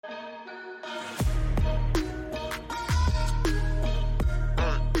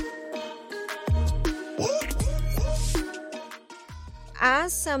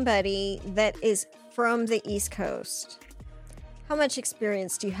as somebody that is from the East Coast, how much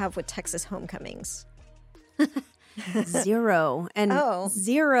experience do you have with Texas homecomings? Zero. And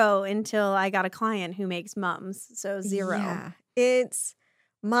zero until I got a client who makes mums. So zero. Yeah.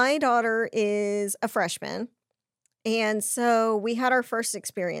 My daughter is a freshman. And so we had our first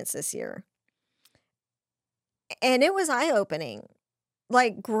experience this year. And it was eye-opening.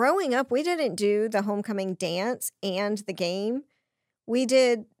 Like growing up, we didn't do the homecoming dance and the game. We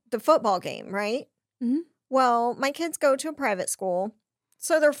did the football game, right? Mm-hmm. Well, my kids go to a private school.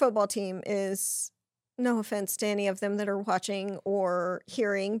 So their football team is, no offense to any of them that are watching or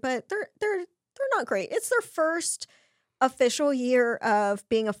hearing, but they're not great. It's their first official year of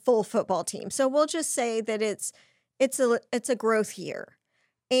being a full football team. So we'll just say that it's a growth year.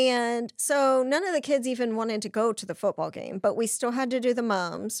 And so none of the kids even wanted to go to the football game, but we still had to do the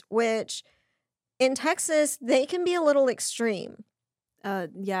mums, which in Texas, they can be a little extreme.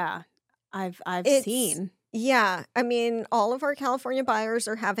 Yeah, I've seen. Yeah. I mean, all of our California buyers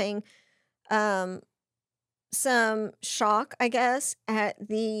are having some shock, I guess, at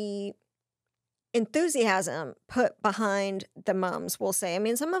the enthusiasm put behind the mums, we'll say. I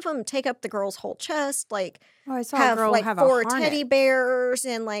mean, some of them take up the girl's whole chest, like I saw have a girl like have 4 a harness. teddy bears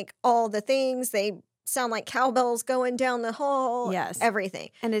and like all the things. They sound like cowbells going down the hall. Yes.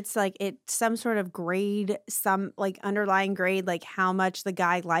 Everything. And it's like some sort of grade, some like underlying grade, like how much the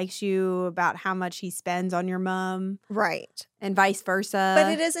guy likes you, about how much he spends on your mum. Right. And vice versa.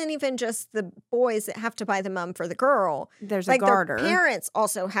 But it isn't even just the boys that have to buy the mum for the girl. There's like a garter. Their parents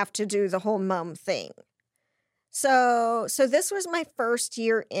also have to do the whole mum thing. So this was my first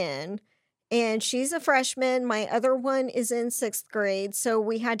year in, and she's a freshman. My other one is in 6th grade, so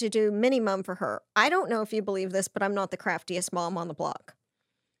we had to do mini mum for her. I don't know if you believe this, but I'm not the craftiest mom on the block.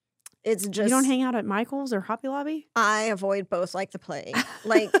 It's just... You don't hang out at Michael's or Hobby Lobby? I avoid both like the plague.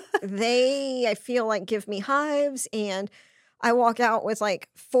 Like, I feel like, give me hives, and I walk out with like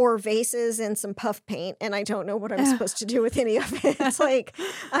 4 vases and some puff paint, and I don't know what I'm supposed to do with any of it. It's like,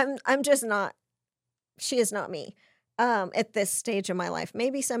 I'm just not... She is not me at this stage of my life.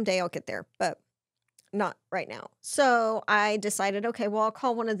 Maybe someday I'll get there, but not right now. So I decided, okay, well, I'll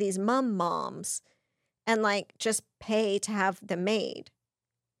call one of these moms and like just pay to have them made.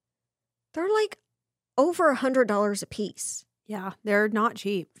 They're like over $100 a piece. Yeah, they're not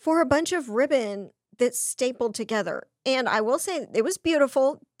cheap. For a bunch of ribbon that's stapled together. And I will say it was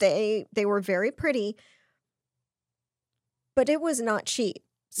beautiful. They were very pretty, but it was not cheap.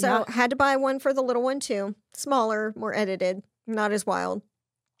 So had to buy one for the little one too. Smaller, more edited, not as wild.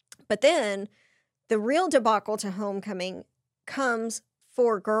 But then the real debacle to homecoming comes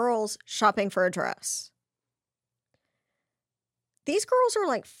for girls shopping for a dress. These girls are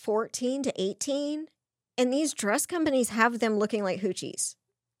like 14 to 18, and these dress companies have them looking like hoochies.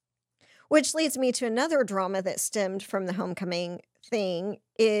 Which leads me to another drama that stemmed from the homecoming thing,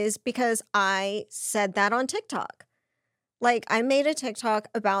 is because I said that on TikTok. Like, I made a TikTok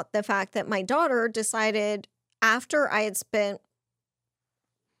about the fact that my daughter decided, after I had spent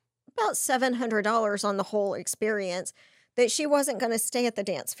about $700 on the whole experience, that she wasn't going to stay at the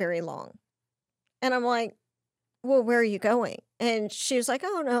dance very long. And I'm like, well, where are you going? And she was like,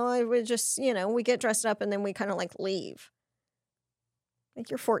 oh, no, I would just, we get dressed up and then we kind of like leave. Like,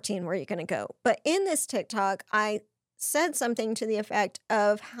 you're 14, where are you going to go? But in this TikTok, I said something to the effect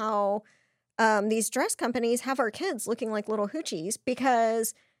of how these dress companies have our kids looking like little hoochies,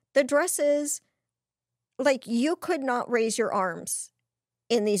 because the dresses, like, you could not raise your arms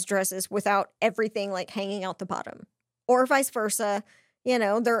in these dresses without everything like hanging out the bottom, or vice versa.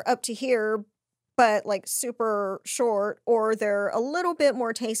 They're up to here, but like super short, or they're a little bit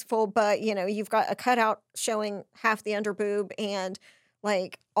more tasteful, but you've got a cutout showing half the underboob and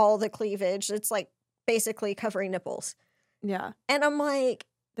like all the cleavage. It's like basically covering nipples. Yeah. And I'm like,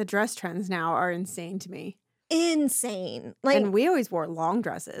 the dress trends now are insane to me. Insane. Like, and we always wore long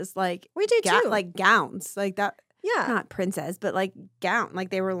dresses. Like, we did too. Like gowns. Like that. Yeah. Not princess, but like gown. Like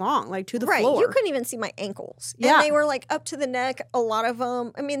they were long, like to the floor. Right. You couldn't even see my ankles. Yeah. And they were like up to the neck. A lot of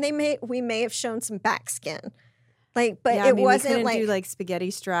them. I mean, we may have shown some back skin. Like, but it wasn't we couldn't like do like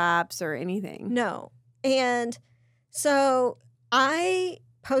spaghetti straps or anything. No. And so I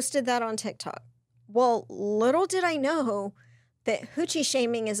posted that on TikTok. Well, little did I know that hoochie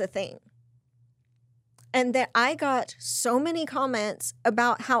shaming is a thing. And that I got so many comments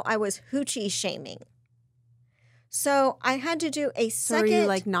about how I was hoochie shaming. So I had to do a second... So are you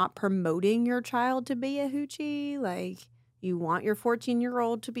like not promoting your child to be a hoochie? Like you want your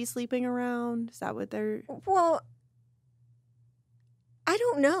 14-year-old to be sleeping around? Is that what they're... Well, I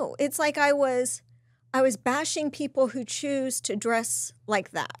don't know. It's like I was I was bashing people who choose to dress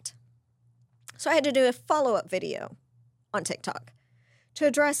like that. So I had to do a follow-up video on TikTok to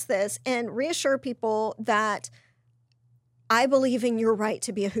address this and reassure people that I believe in your right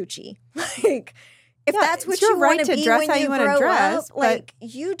to be a hoochie. Like, if that's what you want to be when you grow up, like,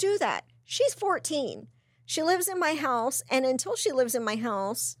 you do that. She's 14. She lives in my house, and until she lives in my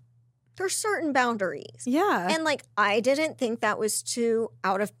house, there's certain boundaries. Yeah. And, like, I didn't think that was too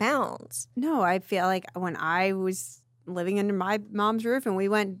out of bounds. No, I feel like when I was living under my mom's roof and we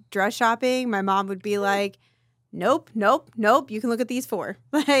went dress shopping, my mom would be like, nope. You can look at these 4.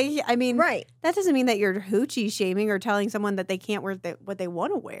 Like, I mean, right. That doesn't mean that you're hoochie shaming or telling someone that they can't wear what they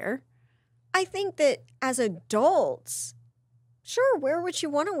want to wear. I think that as adults, sure, wear what you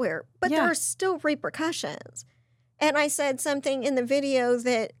want to wear, but there are still repercussions. And I said something in the video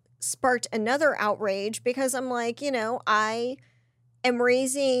that sparked another outrage because I'm like, I am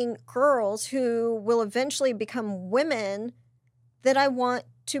raising girls who will eventually become women that I want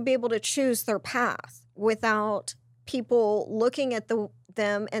to be able to choose their path without people looking at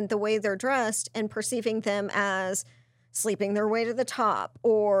them and the way they're dressed and perceiving them as sleeping their way to the top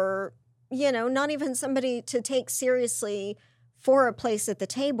or, not even somebody to take seriously for a place at the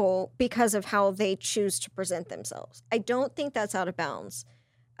table because of how they choose to present themselves. I don't think that's out of bounds.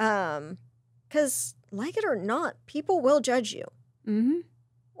 Because, like it or not, people will judge you. Mm-hmm.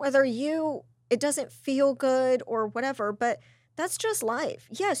 Whether it doesn't feel good or whatever, but that's just life.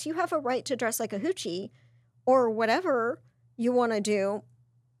 Yes, you have a right to dress like a hoochie or whatever you want to do,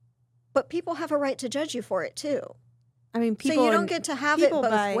 but people have a right to judge you for it too. I mean, people. So you don't get to have it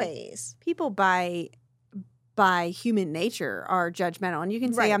both ways. People by human nature are judgmental. And you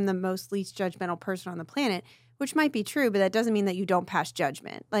can say I'm the most least judgmental person on the planet, which might be true, but that doesn't mean that you don't pass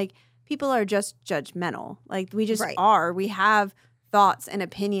judgment. Like, people are just judgmental. Like, we just are. We have thoughts and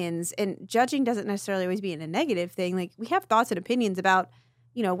opinions, and judging doesn't necessarily always be a negative thing. Like, we have thoughts and opinions about,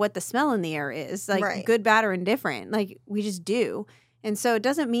 what the smell in the air is, like good, bad, or indifferent. Like, we just do. And so it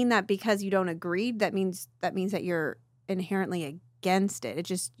doesn't mean that because you don't agree, that means that you're inherently against it.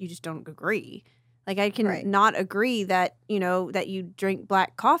 You just don't agree. Like, I can not agree that, that you drink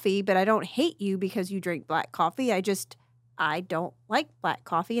black coffee, but I don't hate you because you drink black coffee. I don't like black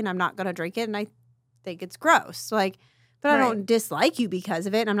coffee and I'm not going to drink it and I think it's gross. Like, but I don't dislike you because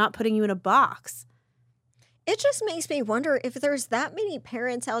of it and I'm not putting you in a box. It just makes me wonder if there's that many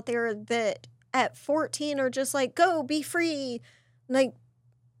parents out there that at 14 are just like, go, be free. Like,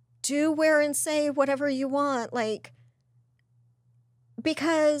 do, wear, and say whatever you want. Like,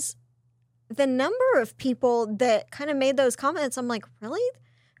 because the number of people that kind of made those comments, I'm like, really?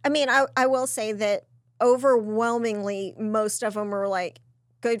 I mean, I will say that overwhelmingly, most of them were like,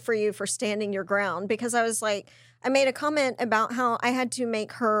 good for you for standing your ground. Because I was like, I made a comment about how I had to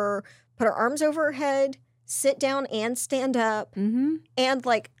make her put her arms over her head, sit down and stand up, and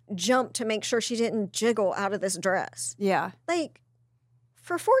like jump to make sure she didn't jiggle out of this dress. Yeah. Like,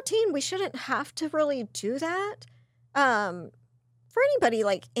 for 14, we shouldn't have to really do that. For anybody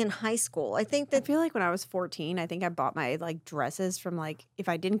like in high school, I think that. I feel like when I was 14, I think I bought my like dresses from like, if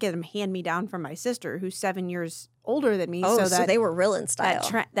I didn't get them hand me down from my sister, who's 7 years older than me. Oh, so they were real in style.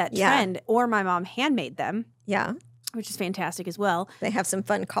 That trend, or my mom handmade them. Yeah. Which is fantastic as well. They have some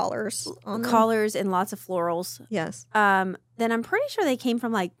fun collars on them. Collars and lots of florals. Yes. Then I'm pretty sure they came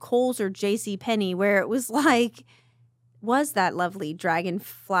from like Kohl's or JCPenney, where it was like, was that lovely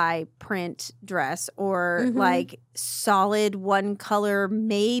dragonfly print dress or like solid one color,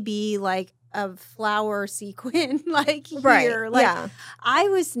 maybe like a flower sequin, like here. Like,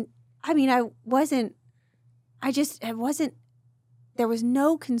 there was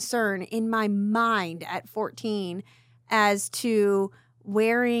no concern in my mind at 14 as to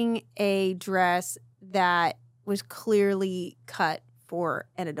wearing a dress that was clearly cut for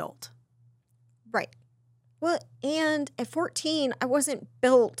an adult. Right. Well, and at 14, I wasn't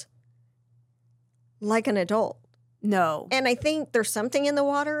built like an adult. No. And I think there's something in the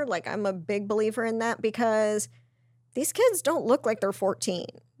water. Like, I'm a big believer in that because these kids don't look like they're 14.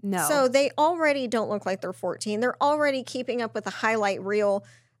 No. So they already don't look like they're 14. They're already keeping up with the highlight reel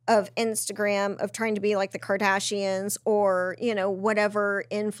of Instagram of trying to be like the Kardashians or, whatever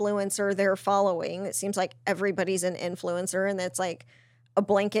influencer they're following. It seems like everybody's an influencer, and that's like a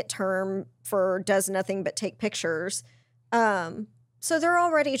blanket term for does nothing but take pictures. So they're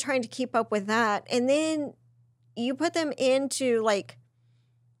already trying to keep up with that. And then you put them into like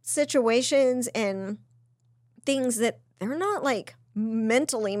situations and things that they're not like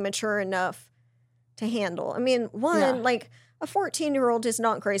mentally mature enough to handle. I mean, like a 14-year-old is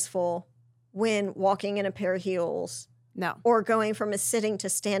not graceful when walking in a pair of heels No. Or going from a sitting to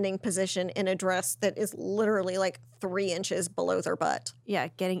standing position in a dress that is literally like 3 inches below their butt. Yeah,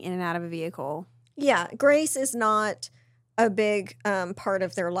 getting in and out of a vehicle. Yeah, grace is not a big part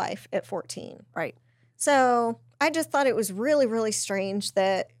of their life at 14. Right. So I just thought it was really, really strange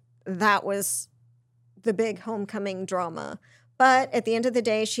that was the big homecoming drama. But at the end of the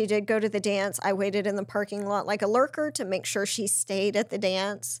day, she did go to the dance. I waited in the parking lot like a lurker to make sure she stayed at the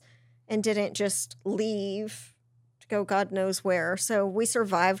dance and didn't just leave to go God knows where. So we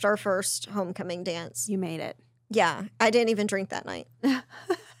survived our first homecoming dance. You made it. Yeah, I didn't even drink that night.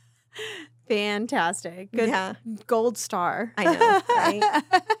 Fantastic. Good. Yeah. Gold star. I know, right?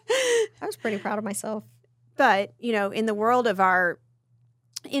 I was pretty proud of myself. But, in the world of our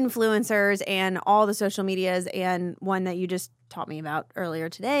influencers and all the social medias, and one that you just taught me about earlier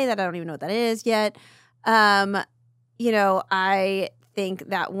today that I don't even know what that is yet, I think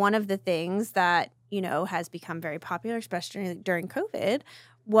that one of the things that, has become very popular, especially during COVID,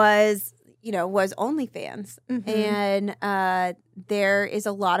 was OnlyFans. Mm-hmm. And there is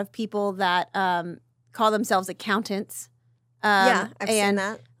a lot of people that call themselves accountants. I've seen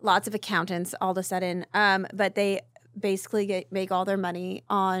that. Lots of accountants all of a sudden. But they basically make all their money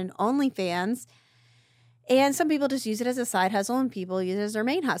on OnlyFans. And some people just use it as a side hustle, and people use it as their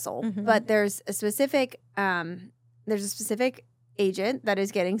main hustle. Mm-hmm. But there's a specific agent that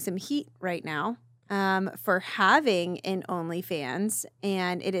is getting some heat right now for having an OnlyFans,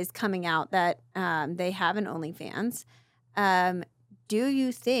 and it is coming out that they have an OnlyFans. Do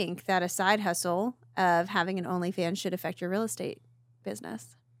you think that a side hustle of having an OnlyFans should affect your real estate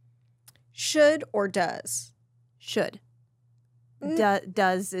business? Should or does? Should.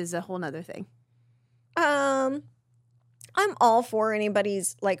 Does is a whole nother thing. I'm all for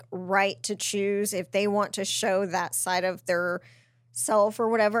anybody's right to choose if they want to show that side of their self or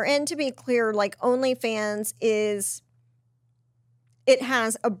whatever. And to be clear, OnlyFans it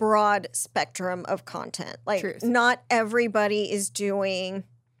has a broad spectrum of content. Truth. Not everybody is doing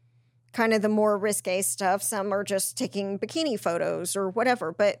kind of the more risque stuff. Some are just taking bikini photos or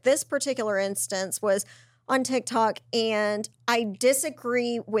whatever. But this particular instance was on TikTok, and I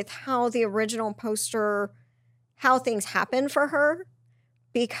disagree with how the original poster, how things happened for her,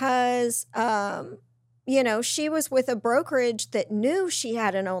 because, she was with a brokerage that knew she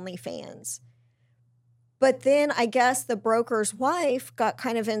had an OnlyFans. But then I guess the broker's wife got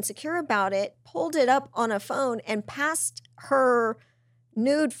kind of insecure about it, pulled it up on a phone, and passed her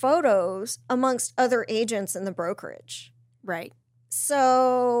nude photos amongst other agents in the brokerage. Right.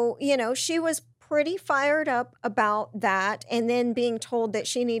 So, she was pretty fired up about that, and then being told that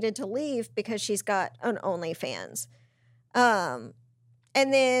she needed to leave because she's got an OnlyFans.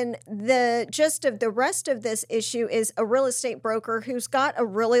 And then the gist of the rest of this issue is a real estate broker who's got a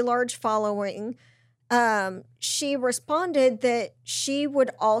really large following. She responded that she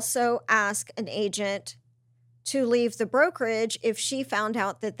would also ask an agent to leave the brokerage if she found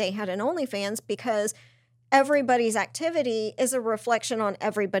out that they had an OnlyFans, because everybody's activity is a reflection on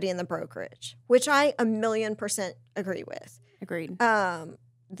everybody in the brokerage, which I 1,000,000% agree with. Agreed.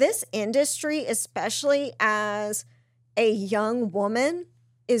 This industry, especially as a young woman,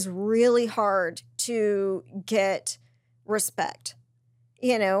 is really hard to get respect.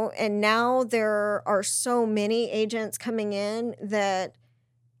 And now there are so many agents coming in that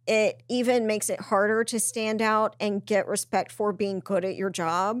it even makes it harder to stand out and get respect for being good at your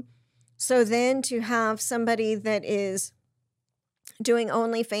job. So then to have somebody that is doing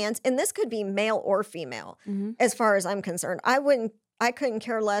OnlyFans, and this could be male or female, as far as I'm concerned. I couldn't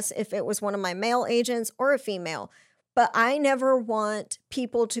care less if it was one of my male agents or a female, but I never want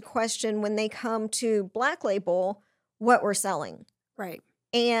people to question when they come to Black Label what we're selling. Right.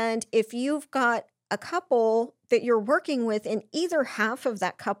 And if you've got a couple that you're working with and either half of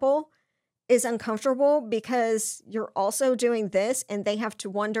that couple is uncomfortable because you're also doing this, and they have to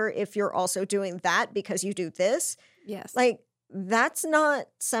wonder if you're also doing that because you do this. Yes. That's not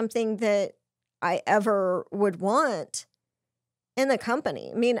something that I ever would want in the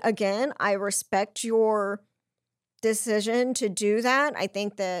company. I mean, again, I respect your decision to do that. I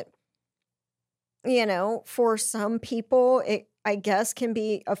think that, for some people, it, I guess, can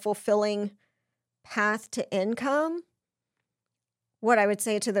be a fulfilling path to income. What I would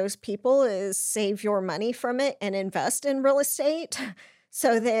say to those people is save your money from it and invest in real estate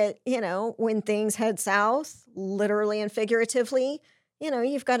so that, when things head south, literally and figuratively,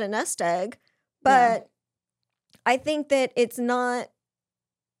 you've got a nest egg. But I think that it's not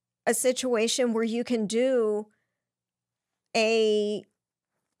a situation where you can do a,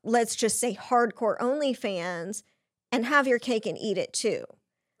 let's just say, hardcore OnlyFans and have your cake and eat it too.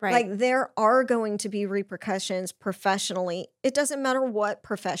 Right. Like, there are going to be repercussions professionally. It doesn't matter what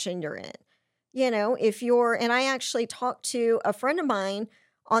profession you're in. If you're, and I actually talked to a friend of mine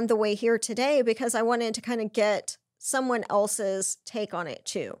on the way here today because I wanted to kind of get someone else's take on it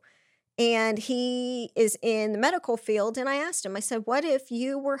too. And he is in the medical field. And I asked him, I said, what if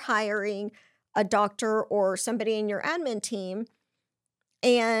you were hiring a doctor or somebody in your admin team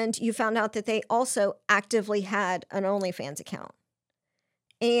and you found out that they also actively had an OnlyFans account?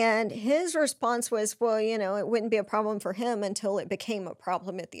 And his response was, well, it wouldn't be a problem for him until it became a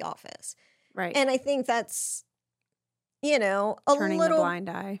problem at the office. Right. And I think that's, a Turning little the blind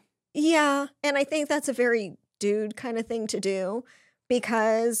eye. Yeah. And I think that's a very dude kind of thing to do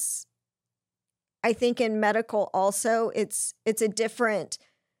because I think in medical also it's a different,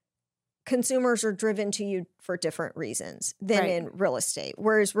 consumers are driven to you for different reasons than Right. in real estate.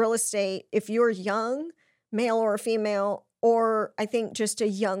 Whereas real estate, if you're young, male or female, or I think just a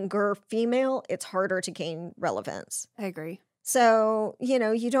younger female, it's harder to gain relevance. I agree. So,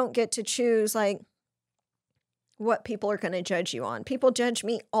 you don't get to choose like what people are going to judge you on. People judge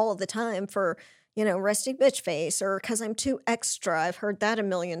me all the time for, resting bitch face or because I'm too extra. I've heard that a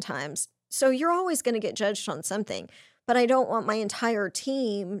million times. So you're always going to get judged on something. But I don't want my entire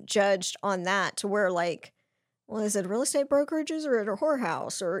team judged on that to where like, well, is it real estate brokerages or at a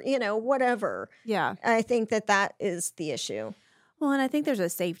whorehouse or, whatever. Yeah. I think that is the issue. Well, and I think there's a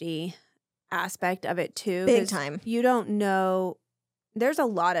safety aspect of it too. Big 'cause time. You don't know. There's a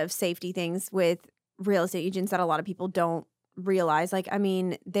lot of safety things with real estate agents that a lot of people don't realize. Like, I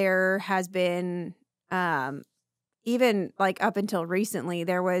mean, there has been, even like up until recently,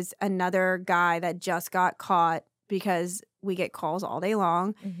 there was another guy that just got caught because we get calls all day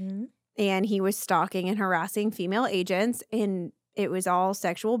long. Mm-hmm. And he was stalking and harassing female agents, and it was all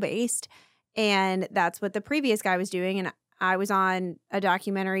sexual based. And that's what the previous guy was doing. And I was on a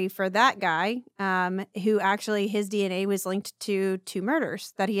documentary for that guy, who actually his DNA was linked to 2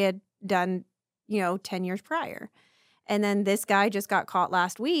 murders that he had done, 10 years prior. And then this guy just got caught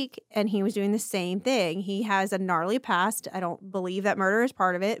last week, and he was doing the same thing. He has a gnarly past. I don't believe that murder is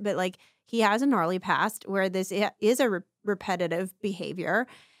part of it, but like he has a gnarly past where this is a repetitive behavior.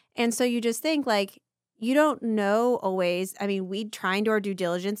 And so you just think like, you don't know always. I mean, we try and do our due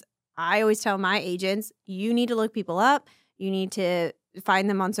diligence. I always tell my agents, you need to look people up. You need to find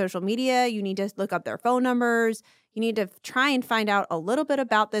them on social media. You need to look up their phone numbers. You need to try and find out a little bit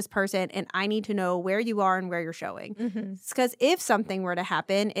about this person. And I need to know where you are and where you're showing. Because if something were to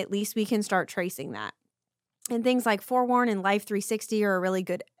happen, at least we can start tracing that. And things like Forewarn and Life 360 are really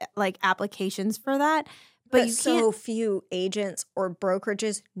good like applications for that. But you so can't. few agents or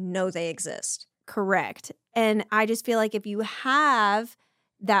brokerages know they exist. Correct. And I just feel like if you have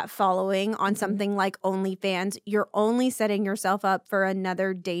that following on something like OnlyFans, you're only setting yourself up for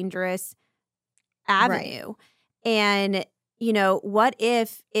another dangerous avenue. Right. And, what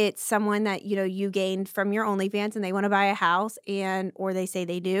if it's someone that, you gained from your OnlyFans and they want to buy a house or they say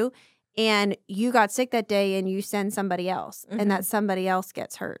they do, and you got sick that day and you send somebody else and that somebody else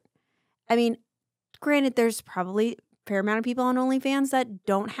gets hurt. I mean, granted, there's probably a fair amount of people on OnlyFans that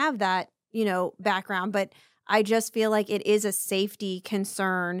don't have that, background, but I just feel like it is a safety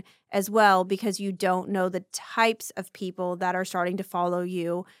concern as well because you don't know the types of people that are starting to follow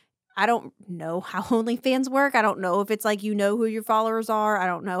you. I don't know how OnlyFans work. I don't know if it's like who your followers are. I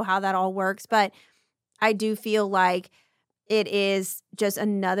don't know how that all works, but I do feel like it is just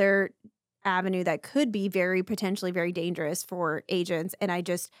another avenue that could be potentially very dangerous for agents. And I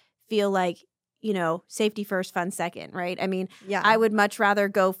just feel like, safety first, fun second, right? I mean, yeah. I would much rather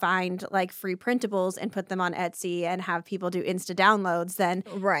go find like free printables and put them on Etsy and have people do Insta downloads than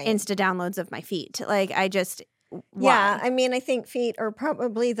Insta downloads of my feet. Like why? Yeah, I mean, I think feet are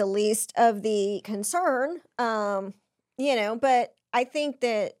probably the least of the concern, but I think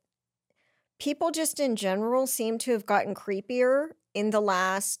that people just in general seem to have gotten creepier in the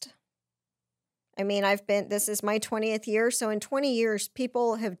last, this is my 20th year. So in 20 years,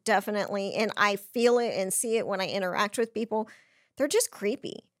 people have definitely, and I feel it and see it when I interact with people, they're just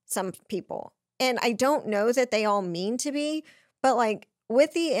creepy, some people. And I don't know that they all mean to be, but like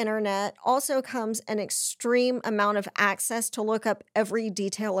with the internet also comes an extreme amount of access to look up every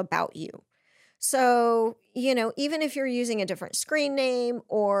detail about you. So, even if you're using a different screen name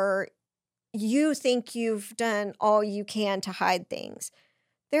or you think you've done all you can to hide things,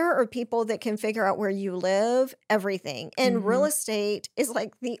 there are people that can figure out where you live, everything. And real estate is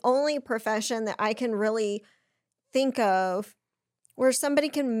like the only profession that I can really think of where somebody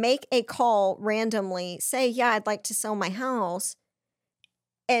can make a call randomly, say, yeah, I'd like to sell my house.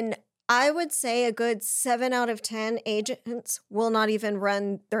 And I would say a good 7 out of 10 agents will not even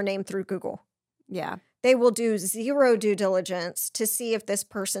run their name through Google. Yeah. They will do zero due diligence to see if this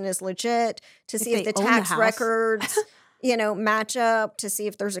person is legit, to see if the tax records, match up, to see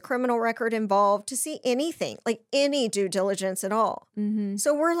if there's a criminal record involved, to see anything, like any due diligence at all. Mm-hmm.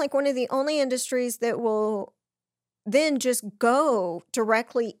 So we're like one of the only industries that will then just go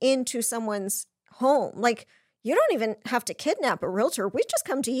directly into someone's home. Like, you don't even have to kidnap a realtor. We just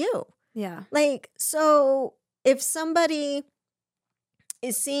come to you. Yeah. Like, so if somebody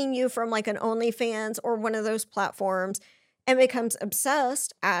is seeing you from like an OnlyFans or one of those platforms and becomes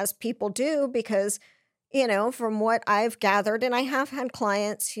obsessed, as people do, because, from what I've gathered, and I have had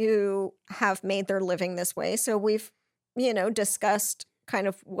clients who have made their living this way. So we've, discussed kind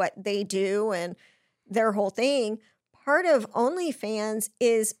of what they do and their whole thing. Part of OnlyFans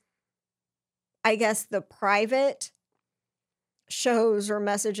is, I guess, the private shows or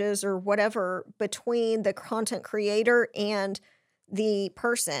messages or whatever between the content creator and the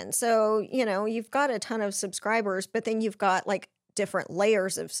person. So, you've got a ton of subscribers, but then you've got like different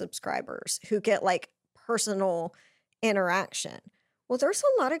layers of subscribers who get like personal interaction. Well, there's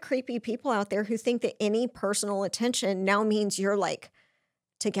a lot of creepy people out there who think that any personal attention now means you're like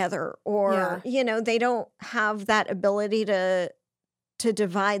together, or, they don't have that ability to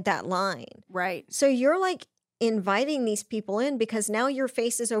divide that line. Right. So you're like inviting these people in because now your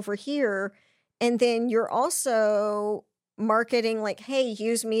face is over here. And then you're also marketing like, hey,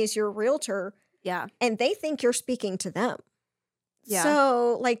 use me as your realtor. Yeah. And they think you're speaking to them. Yeah.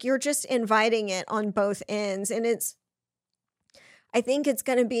 So like you're just inviting it on both ends. And I think it's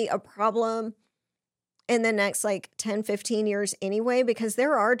going to be a problem in the next like 10, 15 years anyway, because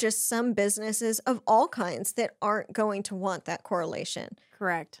there are just some businesses of all kinds that aren't going to want that correlation.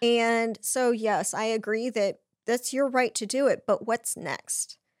 Correct. And so, yes, I agree that that's your right to do it. But what's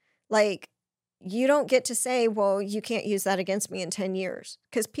next? Like, you don't get to say, well, you can't use that against me in 10 years,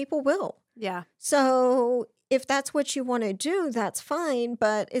 because people will. Yeah. So if that's what you want to do, that's fine.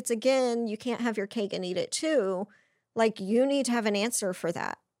 But it's, again, you can't have your cake and eat it too. Like, you need to have an answer for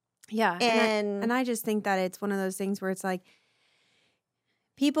that. Yeah. And I just think that it's one of those things where it's like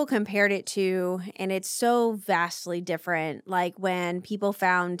people compared it to, and it's so vastly different. Like when people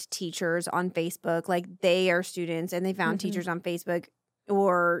found teachers on Facebook, like they are students and they found teachers on Facebook,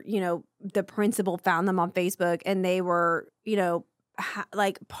 or, the principal found them on Facebook and they were,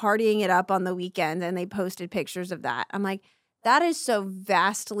 like partying it up on the weekends and they posted pictures of that. I'm like, that is so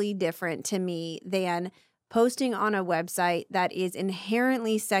vastly different to me than posting on a website that is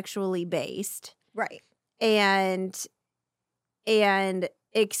inherently sexually based. Right. And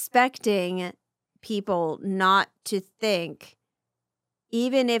expecting people not to think,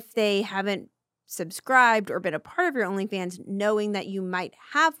 even if they haven't subscribed or been a part of your OnlyFans, knowing that you might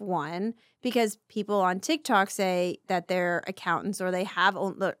have one, because people on TikTok say that they're accountants or they have,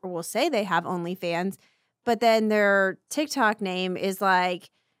 or will say they have OnlyFans, but then their TikTok name is like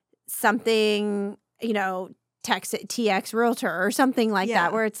something, TX Realtor or something like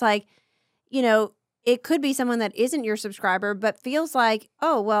that, where it's like, it could be someone that isn't your subscriber, but feels like,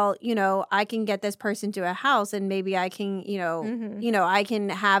 oh, well, I can get this person to a house and maybe I can, I can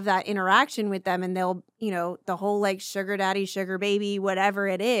have that interaction with them and they'll, the whole like sugar daddy, sugar baby, whatever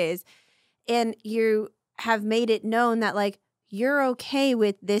it is. And you have made it known that like, you're okay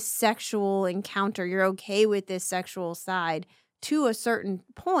with this sexual encounter. You're okay with this sexual side to a certain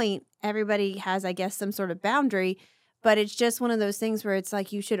point. Everybody has, I guess, some sort of boundary. But it's just one of those things where it's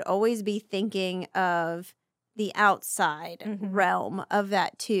like you should always be thinking of the outside realm of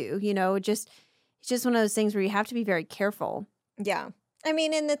that too. It's just one of those things where you have to be very careful. Yeah. I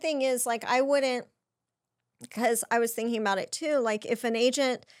mean, and the thing is, like, I wouldn't, because I was thinking about it too. Like, if an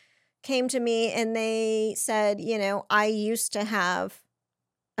agent came to me and they said, I used to have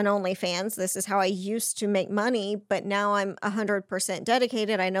an OnlyFans. This is how I used to make money, but now I'm 100%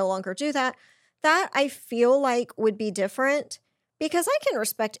 dedicated. I no longer do that. That I feel like would be different, because I can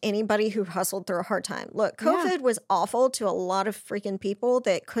respect anybody who hustled through a hard time. Look, COVID was awful to a lot of freaking people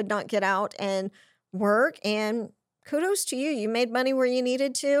that could not get out and work, and kudos to you. You made money where you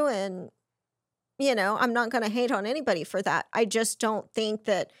needed to, and, I'm not going to hate on anybody for that. I just don't think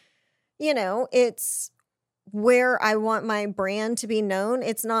that, it's where I want my brand to be known.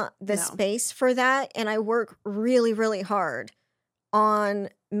 It's not the space for that, and I work really, really hard on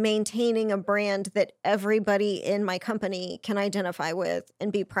maintaining a brand that everybody in my company can identify with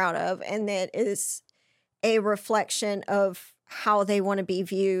and be proud of, and that is a reflection of how they want to be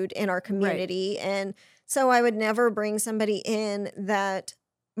viewed in our community. Right. And so I would never bring somebody in that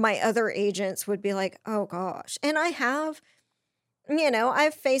my other agents would be like, oh gosh. And I have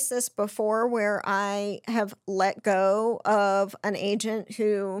I've faced this before where I have let go of an agent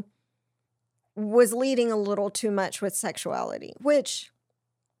who was leading a little too much with sexuality, which,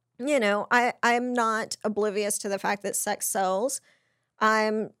 I'm not oblivious to the fact that sex sells.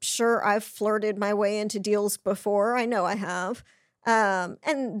 I'm sure I've flirted my way into deals before. I know I have.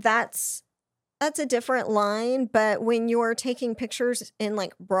 And that's a different line, but when you're taking pictures in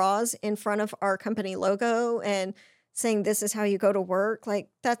like bras in front of our company logo and saying this is how you go to work, like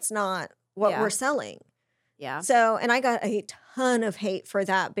that's not what Yeah. we're selling. Yeah. So, and I got a ton of hate for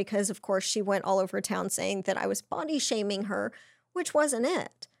that because of course she went all over town saying that I was body shaming her, which wasn't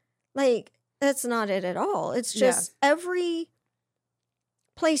it. Like, that's not it at all. It's just every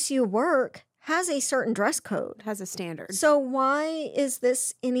place you work has a certain dress code. It has a standard. So why is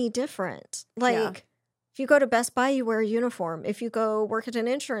this any different? Like, if you go to Best Buy, you wear a uniform. If you go work at an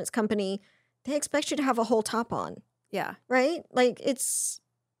insurance company, they expect you to have a whole top on. Yeah. Right? Like,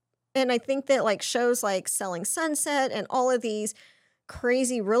 and I think that like shows like Selling Sunset and all of these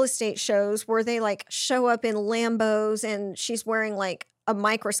crazy real estate shows where they like show up in Lambos and she's wearing like a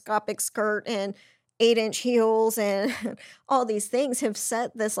microscopic skirt and 8-inch heels and all these things have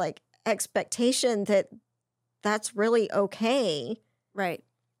set this like expectation that that's really okay. Right.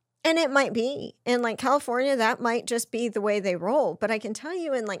 And it might be. In like California, that might just be the way they roll. But I can tell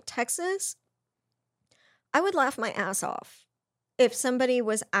you in like Texas, I would laugh my ass off if somebody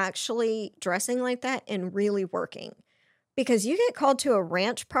was actually dressing like that and really working. Because you get called to a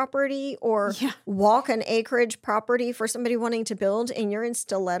ranch property or walk an acreage property for somebody wanting to build and you're in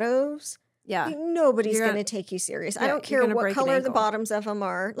stilettos. Yeah. Like, nobody's going to take you serious. I don't care what color the bottoms of them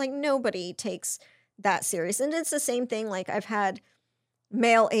are. Like, nobody takes that serious. And it's the same thing. Like, I've had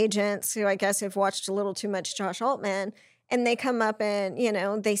male agents who I guess have watched a little too much Josh Altman, and they come up and,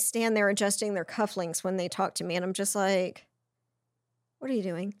 they stand there adjusting their cufflinks when they talk to me. And I'm just like, what are you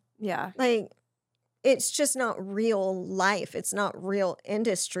doing? Yeah. Like, it's just not real life. It's not real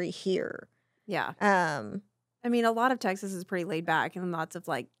industry here. Yeah. I mean, a lot of Texas is pretty laid back and lots of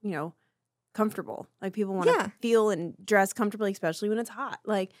like, comfortable. Like people want to feel and dress comfortably, especially when it's hot.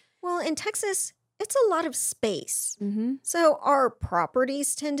 Like, well, in Texas, it's a lot of space. Mm-hmm. So our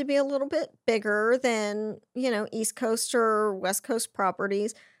properties tend to be a little bit bigger than, East Coast or West Coast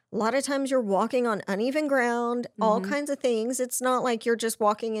properties. A lot of times you're walking on uneven ground, all kinds of things. It's not like you're just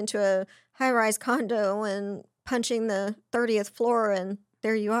walking into a high-rise condo and punching the 30th floor and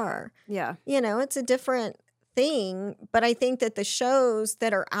there you are. Yeah. It's a different thing. But I think that the shows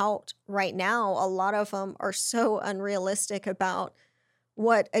that are out right now, a lot of them are so unrealistic about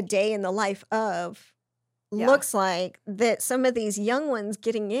what a day in the life of looks like that some of these young ones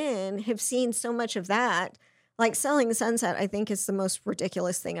getting in have seen so much of that. Like Selling Sunset, I think is the most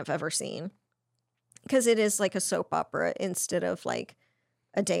ridiculous thing I've ever seen because it is like a soap opera instead of like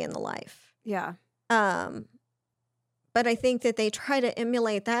a day in the life. Yeah. But I think that they try to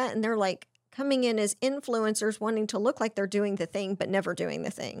emulate that and they're like coming in as influencers wanting to look like they're doing the thing, but never doing the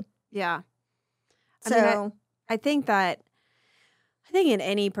thing. Yeah. So I think in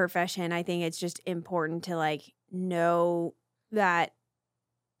any profession, I think it's just important to like know that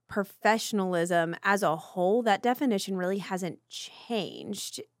professionalism as a whole, that definition really hasn't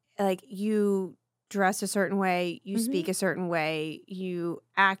changed. Like you dress a certain way, you speak a certain way, you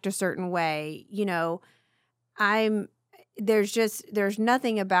act a certain way, there's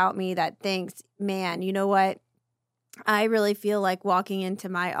nothing about me that thinks, man, you know what? I really feel like walking into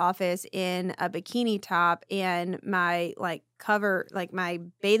my office in a bikini top and my like cover, like my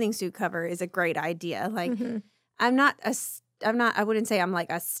bathing suit cover is a great idea. Like I wouldn't say I'm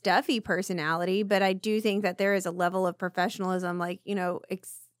like a stuffy personality, but I do think that there is a level of professionalism, like,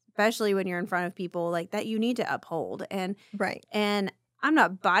 especially when you're in front of people like that you need to uphold. And I'm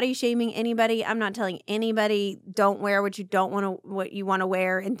not body shaming anybody. I'm not telling anybody don't wear what you want to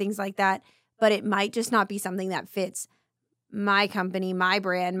wear and things like that. But it might just not be something that fits my company, my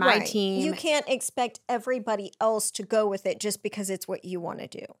brand, my team. You can't expect everybody else to go with it just because it's what you want to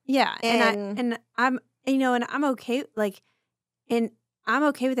do. Yeah. And I'm okay. Like, and I'm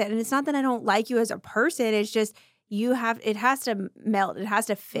okay with that. And it's not that I don't like you as a person. It's just it has to melt. It has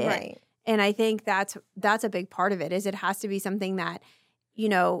to fit. Right. And I think that's a big part of it is it has to be something that,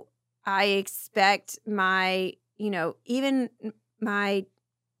 I expect my, even my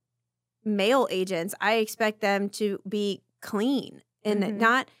male agents, I expect them to be clean and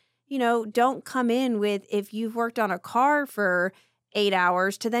not, don't come in with, if you've worked on a car for 8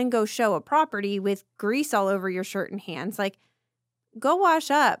 hours to then go show a property with grease all over your shirt and hands. Like, go wash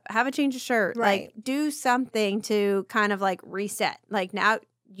up, have a change of shirt, like do something to kind of like reset. Like now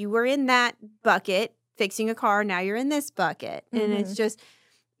you were in that bucket, fixing a car. Now you're in this bucket. And it's just,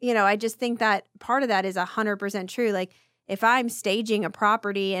 I just think that part of that is 100% true. Like if I'm staging a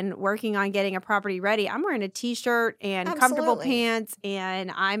property and working on getting a property ready, I'm wearing a t-shirt and comfortable pants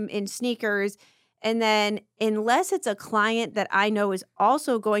and I'm in sneakers. And then unless it's a client that I know is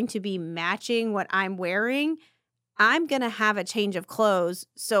also going to be matching what I'm wearing, I'm going to have a change of clothes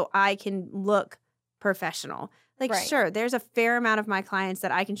so I can look professional. Like, sure, there's a fair amount of my clients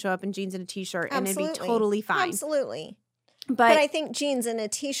that I can show up in jeans and a t-shirt and it'd be totally fine. Absolutely. But I think jeans and a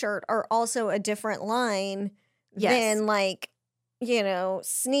t-shirt are also a different line than like,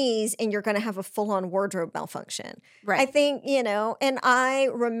 sneeze and you're going to have a full-on wardrobe malfunction. Right. I think, and I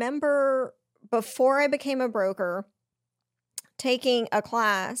remember before I became a broker taking a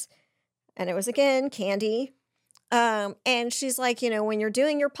class, and it was again Candy. And she's like, when you're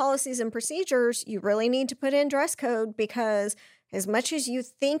doing your policies and procedures, you really need to put in dress code because as much as you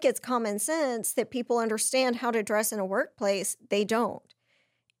think it's common sense that people understand how to dress in a workplace, they don't.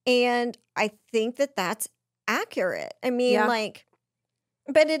 And I think that that's accurate. I mean,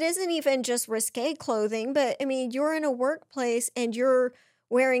 but it isn't even just risque clothing, but I mean, you're in a workplace and you're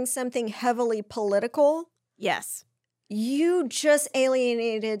wearing something heavily political. Yes. You just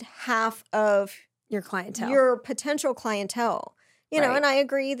alienated half of your clientele, your potential clientele, know, and I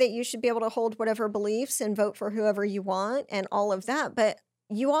agree that you should be able to hold whatever beliefs and vote for whoever you want and all of that. But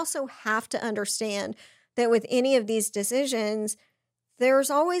you also have to understand that with any of these decisions, there's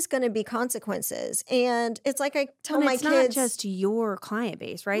always going to be consequences. And it's like I tell my kids. It's not just your client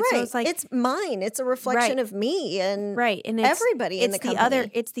base, right? Right. So it's like. It's mine. It's a reflection of me and, and everybody in the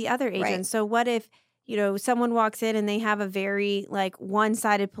company. It's the other agent. So what if, someone walks in and they have a very like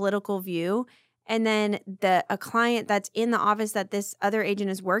one-sided political view. And then a client that's in the office that this other agent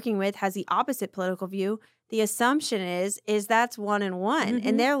is working with has the opposite political view. The assumption is that's 1 and 1,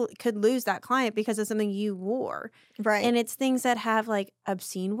 and they could lose that client because of something you wore. Right. And it's things that have like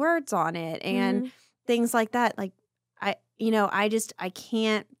obscene words on it and things like that. Like I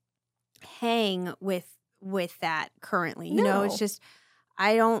can't hang with that currently. It's just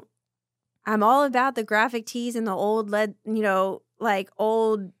I'm all about the graphic tees and the old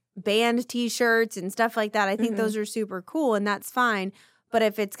old band t-shirts and stuff like that. I think those are super cool and that's fine. But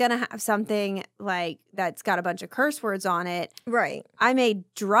if it's going to have something like that's got a bunch of curse words on it, right? I may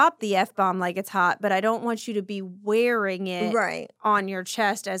drop the F-bomb like it's hot, but I don't want you to be wearing it on your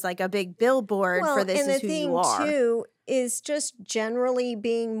chest as like a big billboard for this is who you are. And the thing too is just generally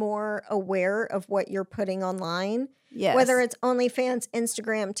being more aware of what you're putting online. Yes. Whether it's OnlyFans,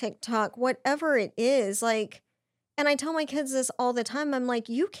 Instagram, TikTok, whatever it is, like, and I tell my kids this all the time. I'm like,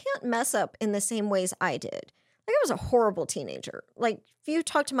 you can't mess up in the same ways I did. Like, I was a horrible teenager. Like, if you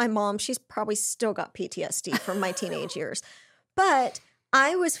talk to my mom, she's probably still got PTSD from my teenage years. But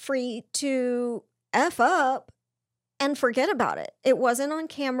I was free to F up and forget about it. It wasn't on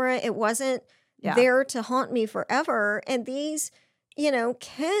camera. It wasn't there to haunt me forever. And these,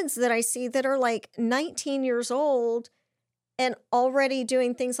 kids that I see that are like 19 years old and already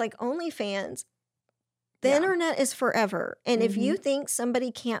doing things like OnlyFans, the internet is forever. And if you think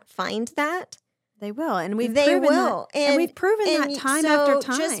somebody can't find that, they will. And we've proven that. And we've proven that time after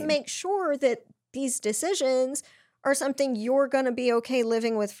time. Just make sure that these decisions are something you're going to be okay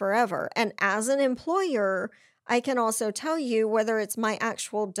living with forever. And as an employer, I can also tell you, whether it's my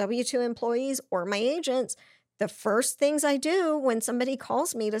actual W-2 employees or my agents, the first things I do when somebody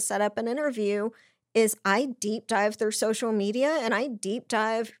calls me to set up an interview is I deep dive their social media and I deep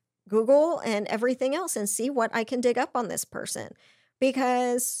dive Google and everything else and see what I can dig up on this person.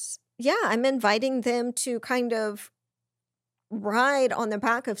 Because, I'm inviting them to kind of ride on the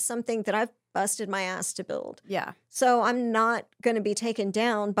back of something that I've busted my ass to build. Yeah. So I'm not going to be taken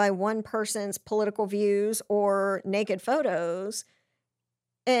down by one person's political views or naked photos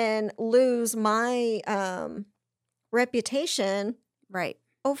and lose my reputation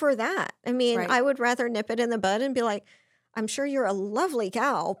over that. I mean, I would rather nip it in the bud and be like, I'm sure you're a lovely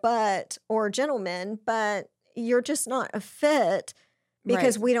gal, or gentleman, but you're just not a fit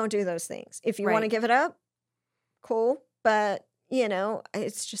because we don't do those things. If you want to give it up, cool. But,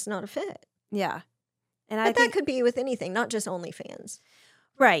 it's just not a fit. Yeah. But that could be with anything, not just OnlyFans.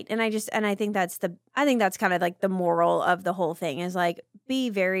 Right. And I think that's kind of like the moral of the whole thing is like, be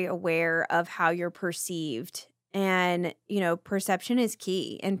very aware of how you're perceived. And, perception is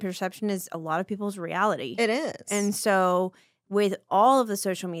key, and perception is a lot of people's reality. It is. And so with all of the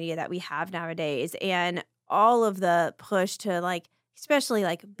social media that we have nowadays and all of the push to like, especially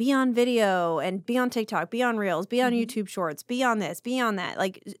like be on video and be on TikTok, be on Reels, be on YouTube Shorts, be on this, be on that,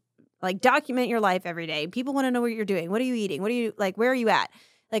 like document your life every day. People want to know what you're doing. What are you eating? What are you like? Where are you at?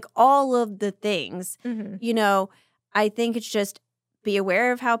 like all of the things. Mhm. You know, I think it's just be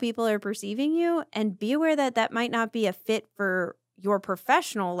aware of how people are perceiving you and be aware that that might not be a fit for your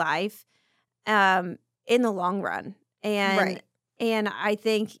professional life in the long run. Right. And I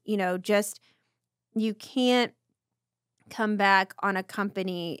think, you know, just you can't come back on a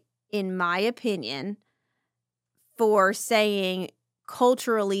company, in my opinion, for saying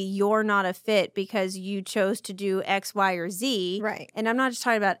culturally you're not a fit because you chose to do X, Y, or Z. Right. And I'm not just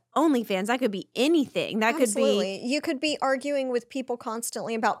talking about OnlyFans. That could be anything. That Absolutely. could be You could be arguing with people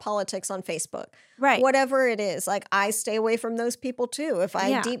constantly about politics on Facebook. right. Whatever it is. Like, I stay away from those people too. If I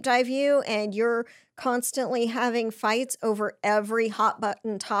Yeah. deep dive you and you're constantly having fights over every hot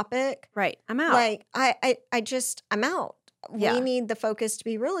button topic, Right. I'm out. like I'm out. Yeah. We need the focus to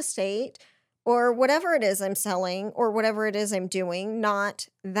be real estate or whatever it is I'm selling or whatever it is I'm doing, not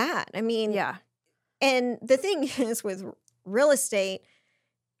that. I mean, Yeah. and the thing is with real estate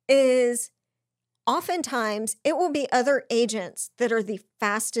is oftentimes it will be other agents that are the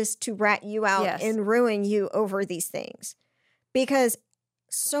fastest to rat you out Yes. and ruin you over these things. Because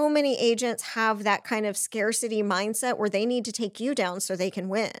so many agents have that kind of scarcity mindset where they need to take you down so they can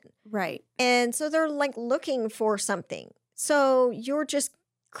win. Right. And so they're like looking for something. So you're just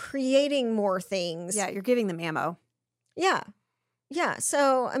creating more things. Yeah. You're giving them ammo. Yeah. Yeah.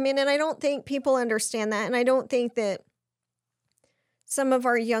 So, I mean, and I don't think people understand that. And I don't think that some of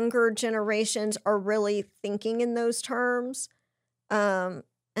our younger generations are really thinking in those terms. And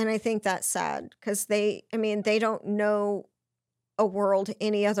I think that's sad because they don't know a world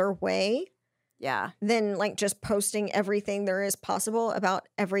any other way Yeah. than like just posting everything there is possible about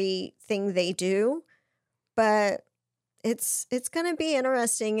everything they do. But it's going to be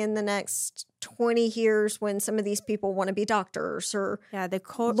interesting in the next 20 years when some of these people want to be doctors or Yeah. The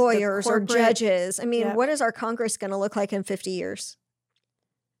lawyers or corporate- judges. I mean, Yep. what is our Congress going to look like in 50 years?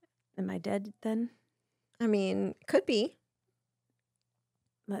 Am I dead then? I mean, could be.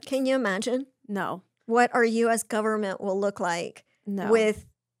 Let's- Can you imagine No. what our U.S. government will look like No. with,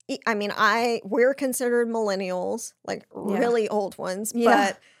 I mean, we're considered millennials, like Yeah. really old ones,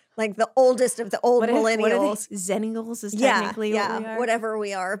 Yeah. but like the oldest of the old What are they? millennials. Zennials is Yeah, technically what we are. whatever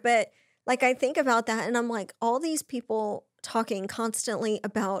we are. But like I think about that and I'm like, all these people talking constantly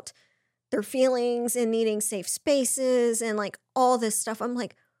about their feelings and needing safe spaces and like all this stuff. I'm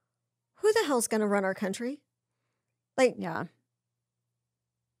like, who the hell's going to run our country? Like, Yeah.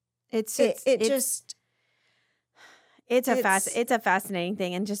 It's it's a fascinating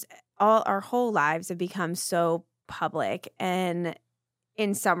thing, and just all our whole lives have become so public, and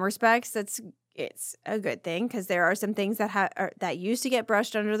in some respects it's a good thing because there are some things that used to get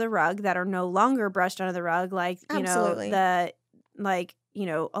brushed under the rug that are no longer brushed under the rug, like Absolutely. a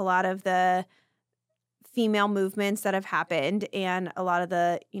lot of the female movements that have happened and a lot of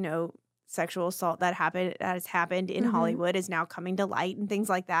the sexual assault that has happened in Mhm. Hollywood is now coming to light and things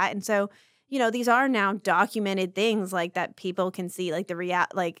like that. And so, these are now documented things like that people can see, like the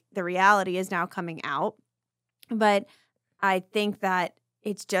reality is now coming out. But I think that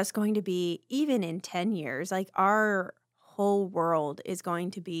it's just going to be, even in 10 years, like our whole world is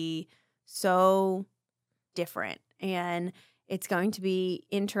going to be so different. And it's going to be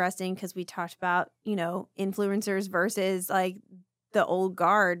interesting because we talked about, influencers versus like the old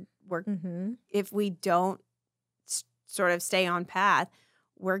guard, where Mhm. if we don't sort of stay on path,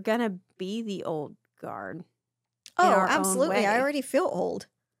 we're going to be the old guard. Oh, our own absolutely. I way. already feel old.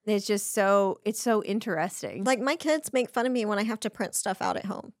 It's just it's so interesting. Like my kids make fun of me when I have to print stuff out at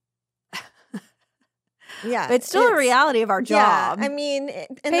home. Yeah. But it's still a reality of our job. Yeah. I mean, and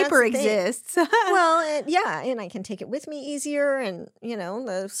that's Paper the thing. exists. Well, yeah, and I can take it with me easier and,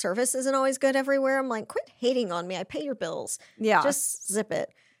 the service isn't always good everywhere. I'm like, quit hating on me. I pay your bills. Yeah. Just zip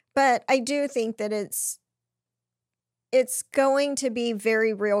it. But I do think that it's going to be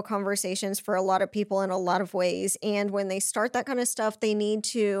very real conversations for a lot of people in a lot of ways. And when they start that kind of stuff, they need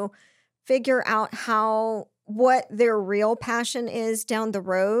to figure out what their real passion is down the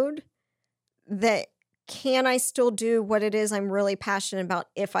road. That can I still do what it is I'm really passionate about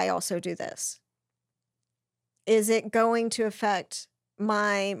if I also do this? Is it going to affect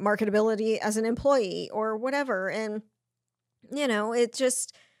my marketability as an employee or whatever? And, it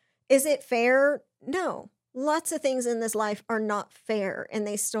just, is it fair? No. Lots of things in this life are not fair and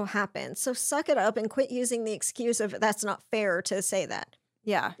they still happen. So suck it up and quit using the excuse of that's not fair to say that.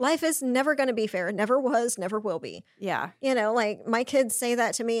 Yeah. Life is never going to be fair. It never was, never will be. Yeah. Like my kids say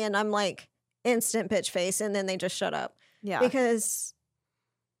that to me and I'm like instant bitch face and then they just shut up. Yeah. Because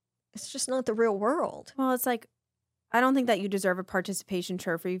it's just not the real world. Well, it's like, I don't think that you deserve a participation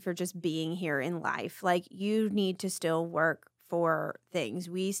trophy for just being here in life. Like, you need to still work for things.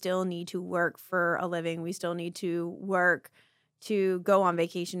 We still need to work for a living. We still need to work to go on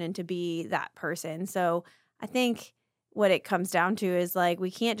vacation and to be that person. So I think what it comes down to is like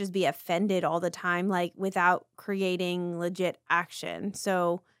we can't just be offended all the time, like without creating legit action.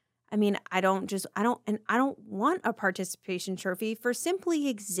 So I mean, I don't want a participation trophy for simply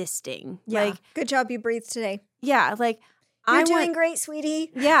existing. Yeah. Like, good job you breathed today. yeah, like You're doing great,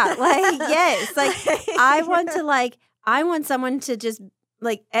 sweetie. Yeah, like yes, like I want someone to just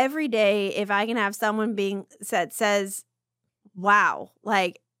like every day if I can have someone says wow,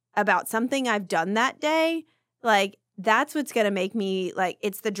 like about something I've done that day, like that's what's going to make me like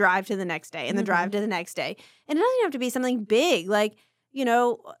it's the drive to the next day and the drive to the next day. And it doesn't have to be something big, like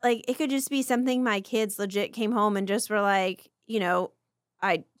like it could just be something my kids legit came home and just were like,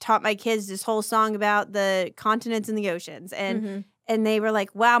 I taught my kids this whole song about the continents and the oceans. And they were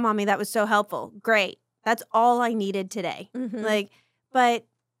like, wow, mommy, that was so helpful. Great. That's all I needed today. Like, but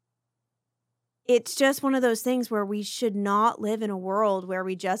it's just one of those things where we should not live in a world where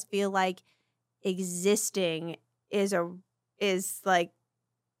we just feel like existing is like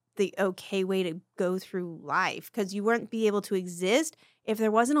the okay way to go through life, because you wouldn't be able to exist if there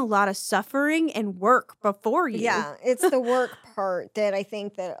wasn't a lot of suffering and work before you. Yeah, it's the work part that I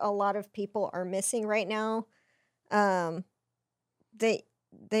think that a lot of people are missing right now. Yeah,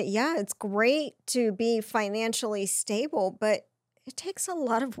 it's great to be financially stable, but it takes a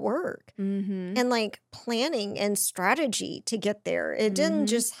lot of work and like planning and strategy to get there. It didn't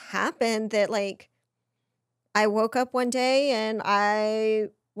just happen that like I woke up one day and I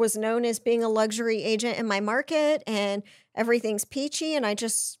was known as being a luxury agent in my market and everything's peachy and I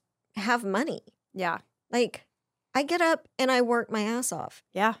just have money. Yeah. Like I get up and I work my ass off.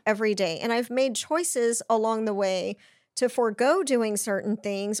 Yeah. Every day. And I've made choices along the way to forego doing certain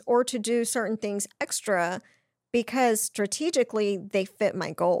things or to do certain things extra because strategically they fit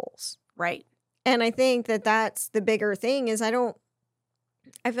my goals. Right. And I think that that's the bigger thing is I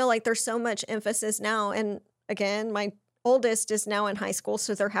feel like there's so much emphasis now. And again, my oldest is now in high school,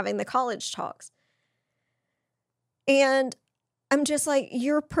 so they're having the college talks. And I'm just like,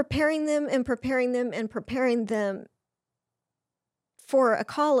 you're preparing them and preparing them and preparing them for a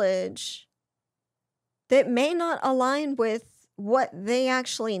college that may not align with what they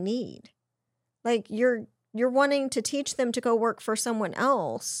actually need. Like you're wanting to teach them to go work for someone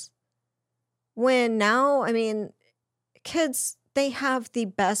else when now, I mean, kids, they have the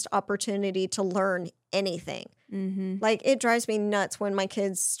best opportunity to learn anything. Like it drives me nuts when my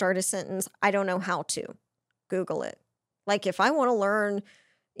kids start a sentence, I don't know how to. Google it. Like if I want to learn,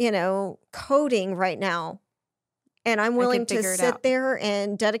 coding right now and I'm willing to sit there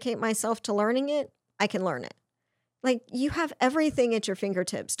and dedicate myself to learning it, I can learn it. Like you have everything at your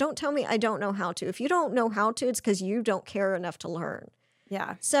fingertips. Don't tell me I don't know how to. If you don't know how to, it's because you don't care enough to learn.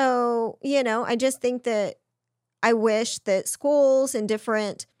 Yeah. So, I just think that I wish that schools and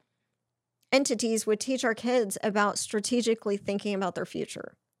different entities would teach our kids about strategically thinking about their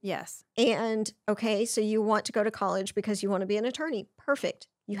future. Yes. And, okay, so you want to go to college because you want to be an attorney. Perfect.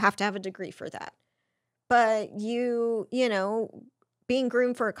 You have to have a degree for that. But being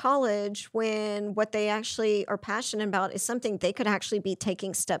groomed for a college when what they actually are passionate about is something they could actually be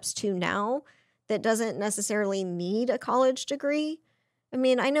taking steps to now that doesn't necessarily need a college degree. I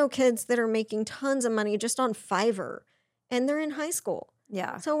mean, I know kids that are making tons of money just on Fiverr and they're in high school.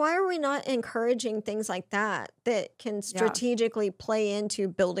 Yeah. So why are we not encouraging things like that can strategically play into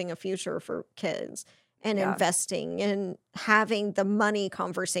building a future for kids and investing and having the money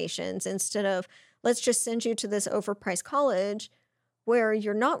conversations instead of let's just send you to this overpriced college where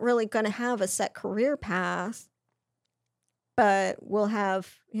you're not really going to have a set career path, but we'll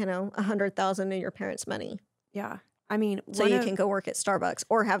have, $100,000 of your parents' money. Yeah. I mean, so you can go work at Starbucks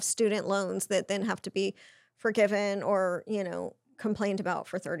or have student loans that then have to be forgiven or, complained about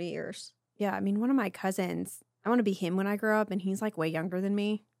for 30 years. Yeah. I mean, one of my cousins, I want to be him when I grow up, and he's like way younger than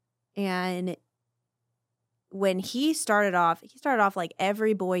me. And when he started off like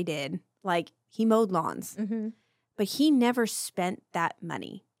every boy did. Like he mowed lawns, but he never spent that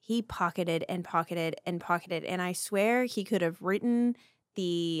money. He pocketed and pocketed and pocketed. And I swear he could have written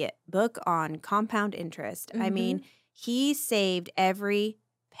the book on compound interest. I mean, he saved every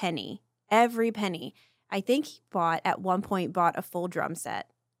penny. I think he at one point bought a full drum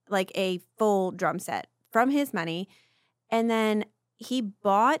set, like a full drum set from his money. And then he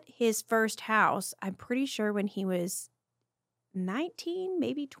bought his first house, I'm pretty sure when he was 19,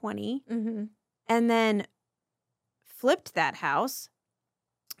 maybe 20. And then flipped that house,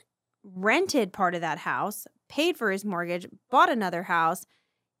 rented part of that house, paid for his mortgage, bought another house,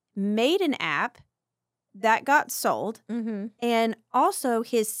 made an app, that got sold. Mm-hmm. And also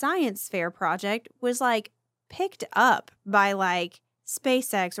his science fair project was like picked up by like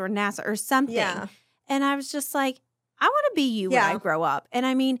SpaceX or NASA or something. Yeah. And I was just like, I want to be you when Yeah. I grow up. And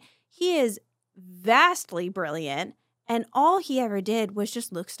I mean, he is vastly brilliant. And all he ever did was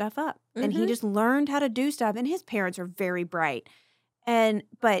just look stuff up. And he Mhm. just learned how to do stuff. And his parents are very bright.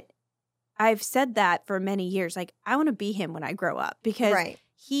 But I've said that for many years. Like, I want to be him when I grow up because Right.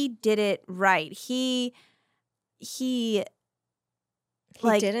 he did it right. He He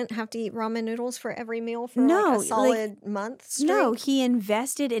like didn't have to eat ramen noodles for every meal for No, like a like, solid month straight. no, he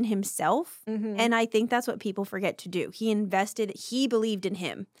invested in himself. Mhm. And I think that's what people forget to do. He believed in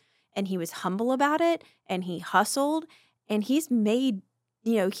him and he was humble about it and he hustled and he's made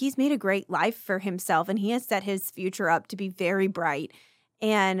a great life for himself and he has set his future up to be very bright.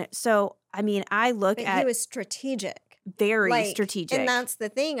 And so, I mean, I look But at he was strategic. very Like, strategic. And that's the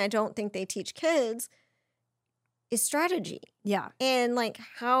thing I don't think they teach kids is strategy. Yeah. And like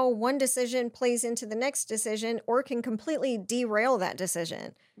how one decision plays into the next decision or can completely derail that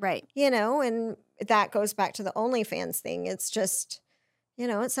decision. Right. And that goes back to the OnlyFans thing. It's just,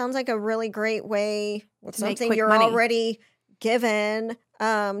 it sounds like a really great way with To make something quick you're money. already given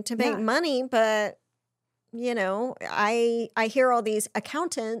to make Yeah. money. But, I hear all these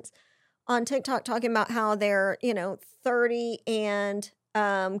accountants on TikTok talking about how they're, 30 and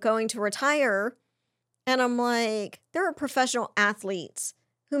going to retire. And I'm like, there are professional athletes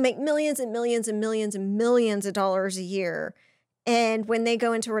who make millions and millions and millions and millions of dollars a year. And when they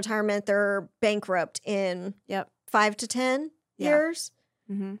go into retirement, they're bankrupt in 5 to 10 years.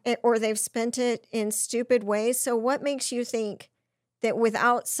 Mm-hmm. Or they've spent it in stupid ways. So what makes you think that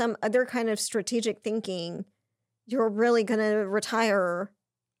without some other kind of strategic thinking, you're really going to retire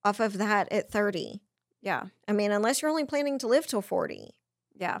off of that at 30? Yeah. I mean, unless you're only planning to live till 40.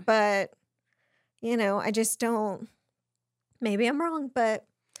 Yeah. But, I just don't, maybe I'm wrong, but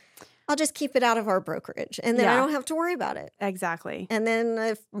I'll just keep it out of our brokerage. And then I don't have to worry about it. Exactly. And then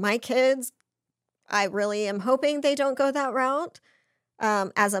if my kids, I really am hoping they don't go that route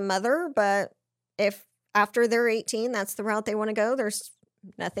as a mother. But if after they're 18, that's the route they want to go, there's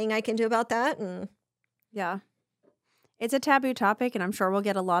nothing I can do about that. And yeah. It's a taboo topic, and I'm sure we'll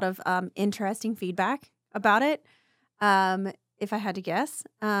get a lot of interesting feedback about it, if I had to guess.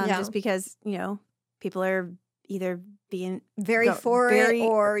 Just because, people are either being very for it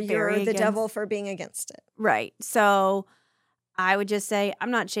or very you're the against. devil for being against it. Right. So I would just say I'm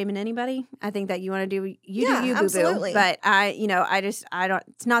not shaming anybody. I think that you want to do you do you, boo-boo. Absolutely. But I don't.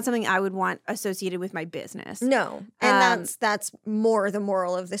 It's not something I would want associated with my business. No. And that's more the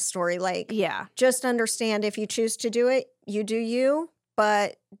moral of this story. Like, Yeah. just understand if you choose to do it, you do you,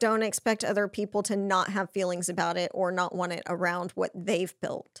 but don't expect other people to not have feelings about it or not want it around what they've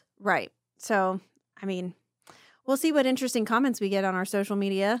built. Right. So, I mean, we'll see what interesting comments we get on our social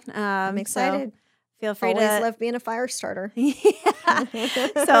media. I'm excited. So feel free Always to love being a fire starter.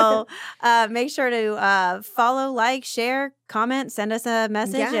 So make sure to follow, like, share, comment, send us a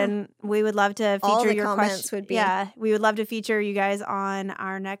message, Yeah. and we would love to feature All the your comments questions. would be- Yeah, we would love to feature you guys on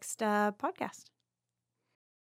our next podcast.